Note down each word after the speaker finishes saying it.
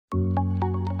Hello?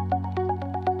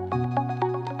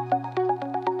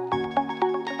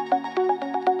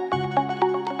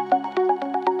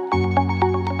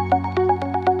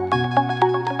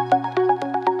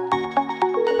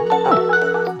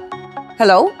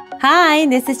 Hi,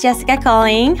 this is Jessica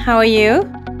calling. How are you?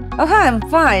 Oh, hi, I'm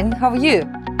fine. How are you?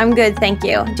 I'm good, thank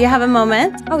you. Do you have a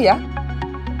moment? Oh, yeah.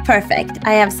 Perfect.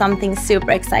 I have something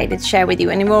super excited to share with you,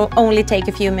 and it will only take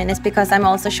a few minutes because I'm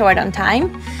also short on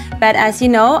time. But as you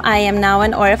know, I am now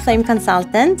an Oriflame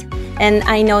consultant, and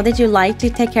I know that you like to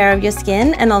take care of your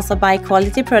skin and also buy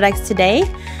quality products today.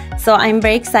 So I'm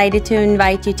very excited to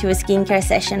invite you to a skincare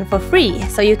session for free,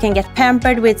 so you can get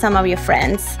pampered with some of your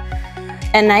friends.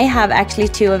 And I have actually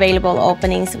 2 available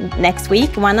openings next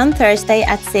week, one on Thursday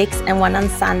at 6 and one on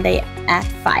Sunday at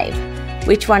 5.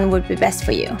 Which one would be best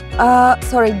for you?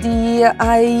 Sorry,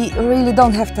 I really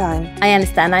don't have time. I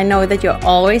understand. I know that you're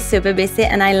always super busy,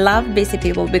 and I love busy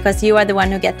people because you are the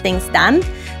one who gets things done.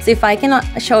 So if I can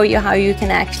show you how you can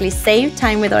actually save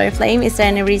time with Oriflame, is there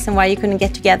any reason why you couldn't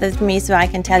get together with me so I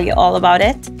can tell you all about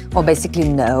it? Well, basically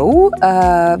no.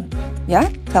 Yeah,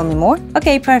 tell me more.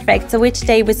 Okay, perfect. So which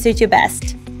day would suit you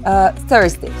best?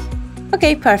 Thursday.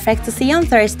 Okay, perfect. So see you on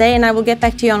Thursday, and I will get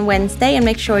back to you on Wednesday and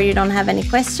make sure you don't have any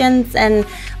questions, and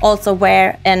also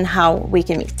where and how we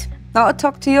can meet. I'll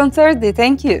talk to you on Thursday.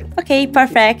 Thank you. Okay,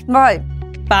 perfect. Bye.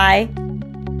 Bye.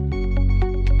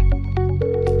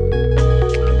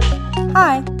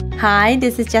 Hi. Hi,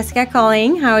 this is Jessica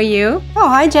calling. How are you? Oh,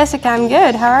 hi Jessica, I'm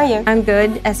good. How are you? I'm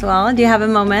good as well. Do you have a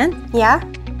moment? Yeah?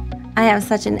 I have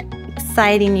such an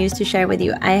exciting news to share with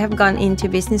you. I have gone into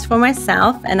business for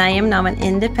myself, and I am now an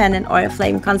independent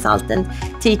Oriflame consultant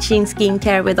teaching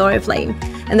skincare with Oriflame.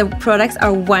 And the products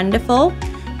are wonderful,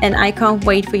 and I can't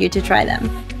wait for you to try them.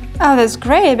 Oh, that's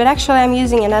great, but actually I'm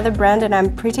using another brand and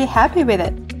I'm pretty happy with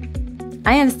it.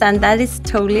 I understand that is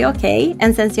totally okay,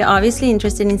 and since you're obviously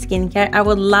interested in skincare, I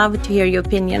would love to hear your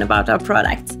opinion about our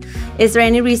products. Is there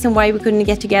any reason why we couldn't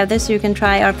get together so you can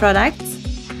try our products?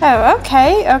 Oh,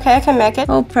 okay, I can make it.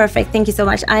 Oh, perfect, thank you so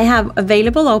much. I have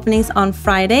available openings on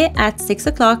Friday at 6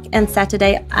 o'clock and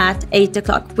Saturday at 8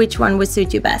 o'clock. Which one would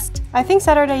suit you best? I think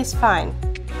Saturday is fine.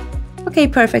 Okay,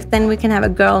 perfect, then we can have a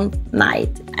girl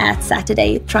night at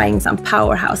Saturday trying some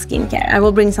powerhouse skincare. I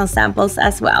will bring some samples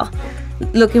as well.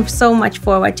 Looking so much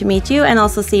forward to meet you and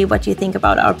also see what you think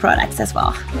about our products as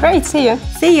well. Great, see you.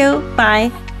 See you,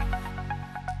 bye.